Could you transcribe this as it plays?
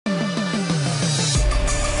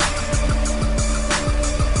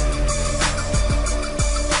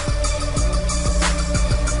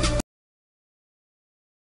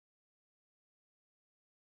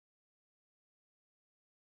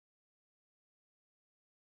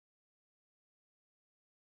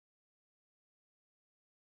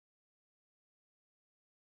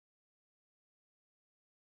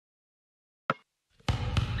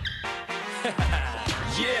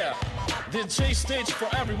Yeah, DJ stage for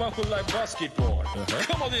everyone who like basketball.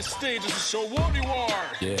 Come on this stage and show what you are.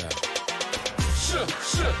 Yeah.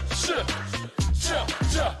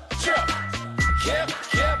 Yeah.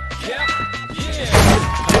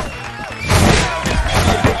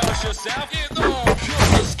 Push yourself, it all.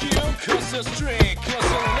 Cause the skill, cause the strength, cause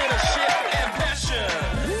the leadership and passion.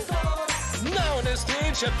 Now on the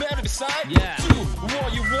stage, I better decide. Yeah. Do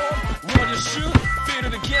what you want, what you should. Feel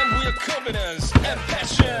it again with confidence and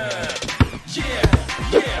passion. Yeah.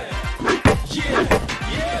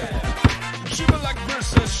 Dribble like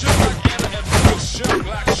Burson, shoot like Anna, and blow shot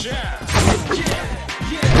like Shaq. Yeah.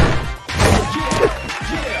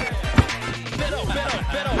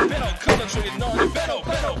 Better, concentrating on it. Better.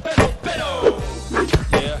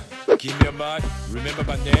 Yeah, give me a mic, remember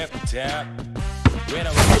my name, tap. When I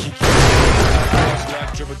was kicking, I was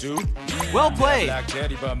like Triple Dude. Well played. Like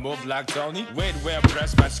Teddy, but move like Tony. Wait, where I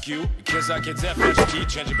press my skew. Because I can definitely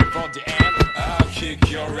change it before the end. I'll kick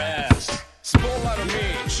your ass. Spotlight on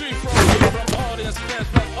me, tree from audience fans,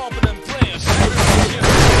 from opening players. Everybody here,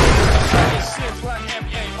 it seems like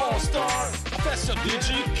NBA All-Star. Professor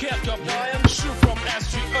DG, kept up Lion, shoot from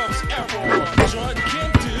SG Ups, Airborne. Join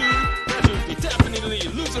King Dude, that would be definitely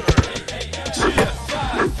loser. Cheer,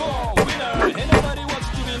 5-4, winner. Ain't nobody wants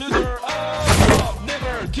to be loser. Oh,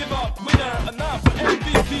 never give up, winner. Enough for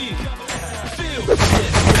MVP. Feel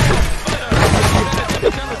shit, fighter.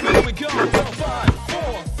 Here we go. 5,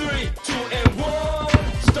 4, 3, 2, and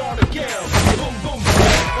 1. Start again. Boom, boom,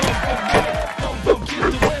 boom, boom,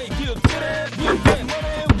 get the way, you did it. Win,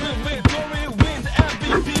 victory, win the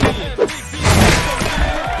MVP.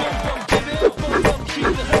 Boom, give it, boom, keep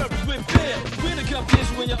the herb, win big. Win the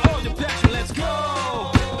competition when you're all your passion. Let's go.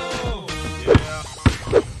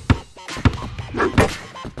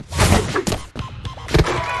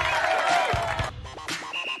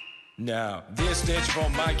 Now, this stage for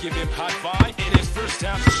Mike, give him high five. It is first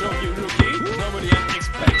time to show you rookie. Nobody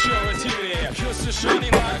expect your activity. Cause you're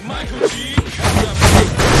shining like Michael G. Come up,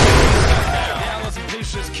 Dallas and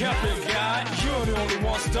Patience, Captain guy. You're the only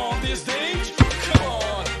one on this stage. Come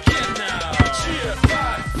on, get now. Cheer,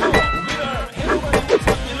 5, 4, winner. Hey, nobody wants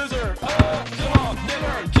to be loser. Oh, come on,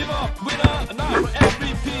 never give up, winner. Now for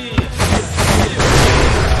MVP.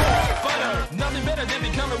 Fighter, nothing better than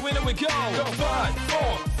become a winner. We go. 5,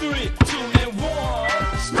 4, 3, 2, and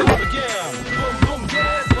 1. Start again. Boom, boom, get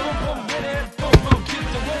it. Boom, boom, get it. Boom, boom, get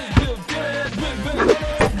the way you get it. Win,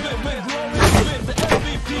 glory. Win the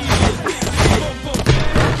MVP. Boom, boom, get it.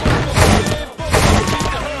 Boom, boom, get it. Boom, boom, keep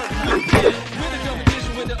the hurt. Win the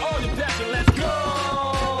competition with all your passion. Let's go.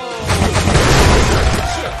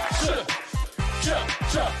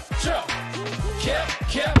 Cap.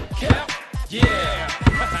 Yeah. Cap. Yeah,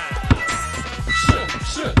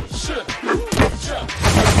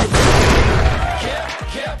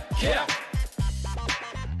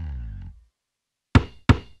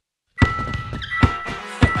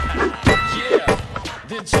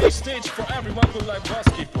 the J stage for everyone who like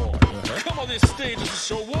basketball. Come on this stage and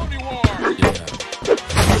show what you are.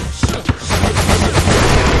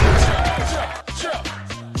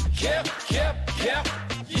 Cap.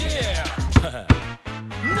 Yeah.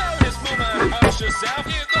 Now this moment, hush yourself.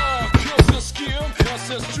 You know, cause the skill, cause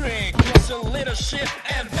the strength, cause the leadership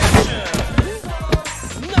and passion.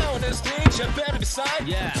 Now on the stage, I better decide.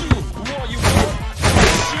 Yeah. Do what you want, what you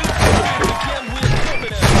should. And again with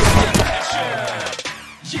confidence and passion.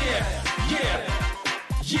 Yeah.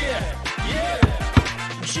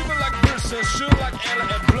 Dribble like Burson, shoot like Anna,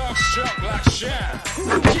 and block shot like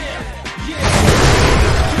Shaq. Yeah.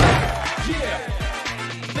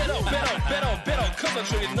 Better,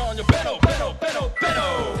 concentrating on your better.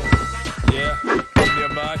 Yeah, give me a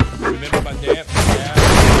mic, remember my name, yeah.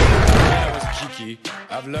 I was Kiki,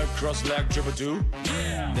 I've learned cross-leg dribble do.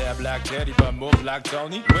 Dab like Teddy, but move like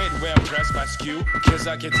Tony. Wait, where I press my skew, cause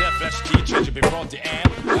I can definitely change it before the end.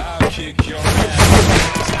 I'll kick your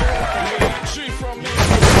ass. Tree from me,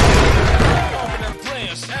 open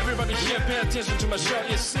players. Everybody here pay attention to my show.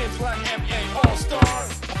 It seems like NBA All-Star.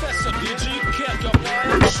 Professor DG, kept up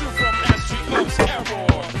Lion, shoot from SG Ups,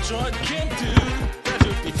 Airborne. Join King Dude, that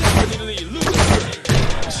would be definitely loser.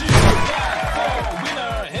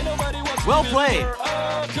 Well played.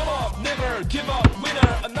 Oh, come on, never give up,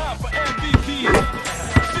 winner. Enough for MVP.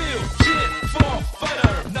 Feel shit for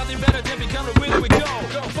fighter. Nothing better than become a winner. We go.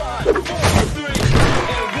 5, 4, 3,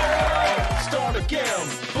 and 1. Start again.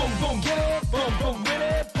 Boom, boom, get it. Boom, boom, win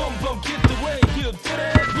it. Boom, boom, get the way you did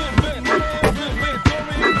it. Win,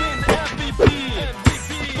 victory, win the MVP.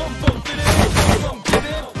 Boom, boom, get it. Boom, boom, get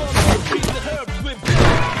it. Boom, boom, keep the herb. Win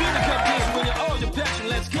the competition when you're all your passion.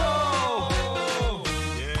 Let's go.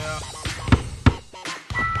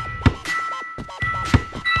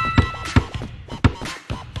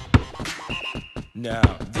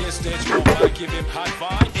 Now, this stage won't might give him high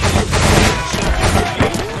five.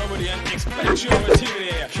 Nobody expect your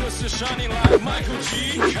activity. Cause you're shining like Michael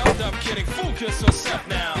G. Held up, getting focus on set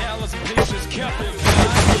now. Now let's patience kept it.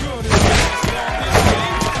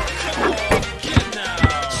 Come on, get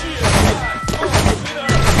now. Cheers, winner.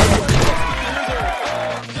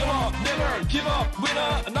 Come on, never give up,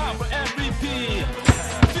 winner. Not for MVP.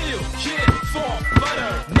 Feel, hit, for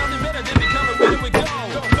fighter. Nothing better than become a winner. We go.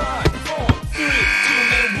 Go 5, 4, 3, 2,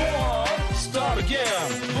 and 1. Start again.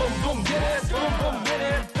 Boom, boom, get it. Boom, boom, get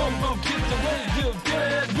it. Boom, boom, keep the way you get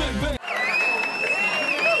it. Win, win.